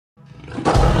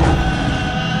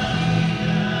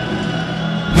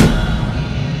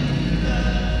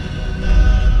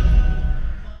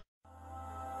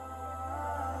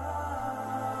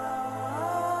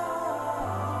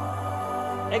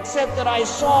except that I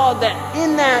saw that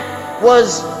in that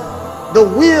was the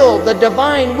will, the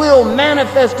divine will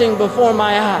manifesting before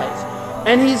my eyes.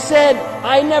 And he said,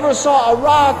 I never saw a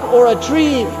rock or a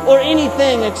tree or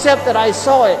anything except that I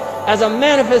saw it as a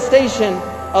manifestation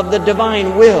of the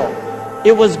divine will.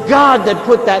 It was God that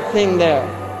put that thing there.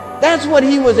 That's what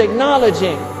he was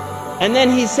acknowledging. And then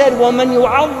he said, وَمَنْ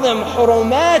يُعَظِّمْ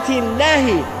حُرُمَاتِ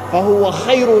اللَّهِ فَهُوَ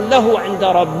خَيْرٌ لَهُ عِنْدَ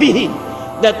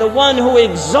رَبِّهِ. That the one who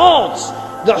exalts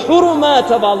the hurumat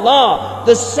of Allah,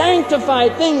 the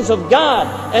sanctified things of God.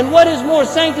 And what is more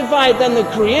sanctified than the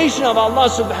creation of Allah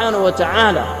subhanahu wa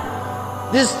ta'ala?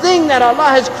 This thing that Allah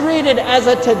has created as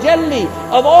a tajalli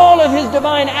of all of His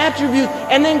divine attributes,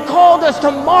 and then called us to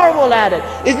marvel at it.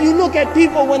 If you look at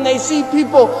people, when they see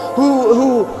people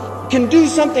who can do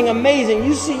something amazing.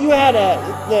 You had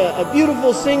a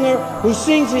beautiful singer who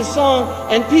sings his song,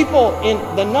 and people in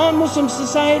the non-Muslim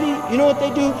society, you know what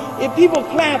they do? If people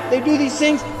clap, they do these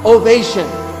things, ovation.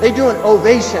 They do an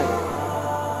ovation,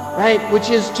 right? Which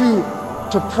is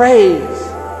to praise.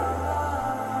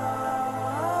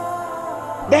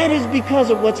 That is because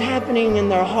of what's happening in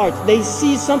their hearts. They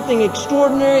see something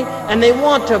extraordinary and they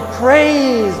want to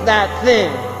praise that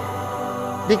thing,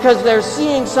 because they're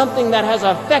seeing something that has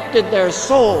affected their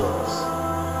souls.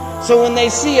 So when they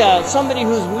see somebody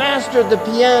who's mastered the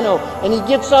piano and he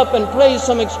gets up and plays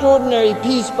some extraordinary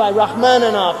piece by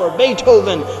Rachmaninoff or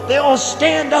Beethoven, they all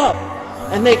stand up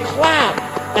and they clap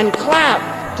and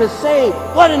clap to say,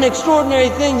 what an extraordinary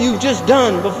thing you've just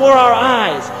done before our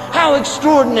eyes. How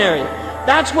extraordinary.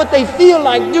 That's what they feel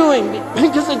like doing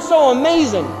because it's so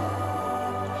amazing.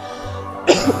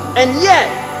 And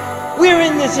yet, we're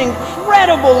in this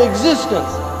incredible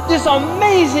existence, this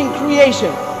amazing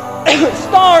creation,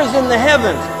 stars in the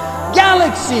heavens,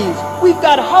 galaxies. We've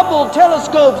got Hubble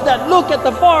telescopes that look at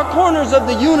the far corners of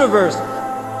the universe,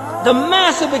 the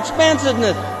massive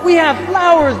expansiveness. We have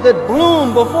flowers that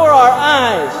bloom before our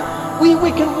eyes.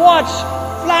 We can watch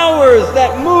flowers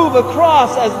that move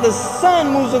across as the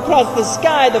sun moves across the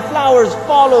sky. The flowers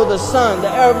follow the sun. The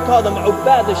Arabs call them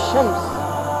ubad al-shams.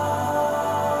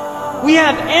 We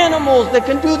have animals that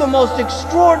can do the most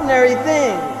extraordinary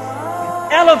things.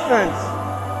 Elephants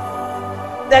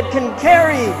that can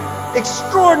carry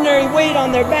extraordinary weight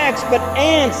on their backs, but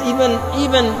ants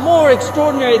even more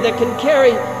extraordinary that can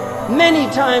carry many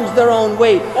times their own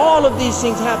weight. All of these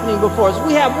things happening before us.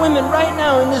 We have women right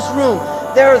now in this room.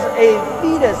 There's a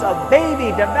fetus, a baby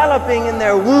developing in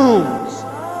their wombs.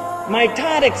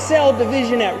 Mitotic cell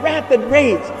division at rapid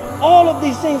rates. All of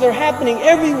these things are happening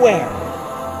everywhere.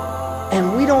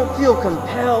 And we don't feel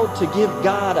compelled to give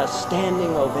God a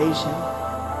standing ovation.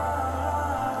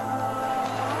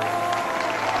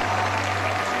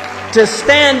 To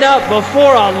stand up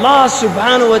before Allah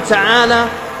subhanahu wa ta'ala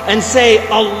and say,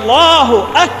 Allahu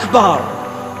Akbar,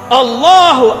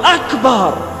 Allahu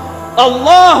Akbar,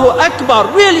 Allahu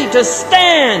Akbar. Really to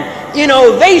stand in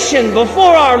ovation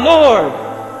before our Lord.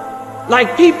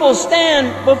 Like people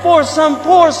stand before some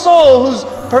poor soul who's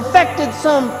perfected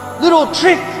some little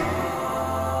trick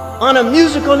on a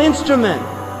musical instrument,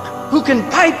 who can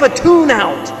pipe a tune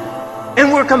out,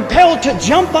 and we're compelled to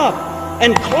jump up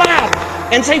and clap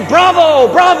and say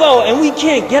bravo, bravo, and we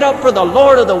can't get up for the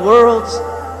Lord of the worlds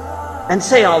and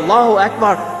say Allahu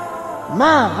Akbar.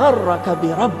 Ma gharraka bi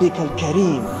rabbika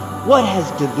al-kareem. What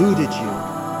has deluded you?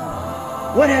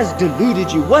 What has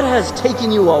deluded you? What has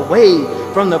taken you away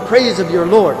from the praise of your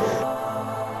Lord?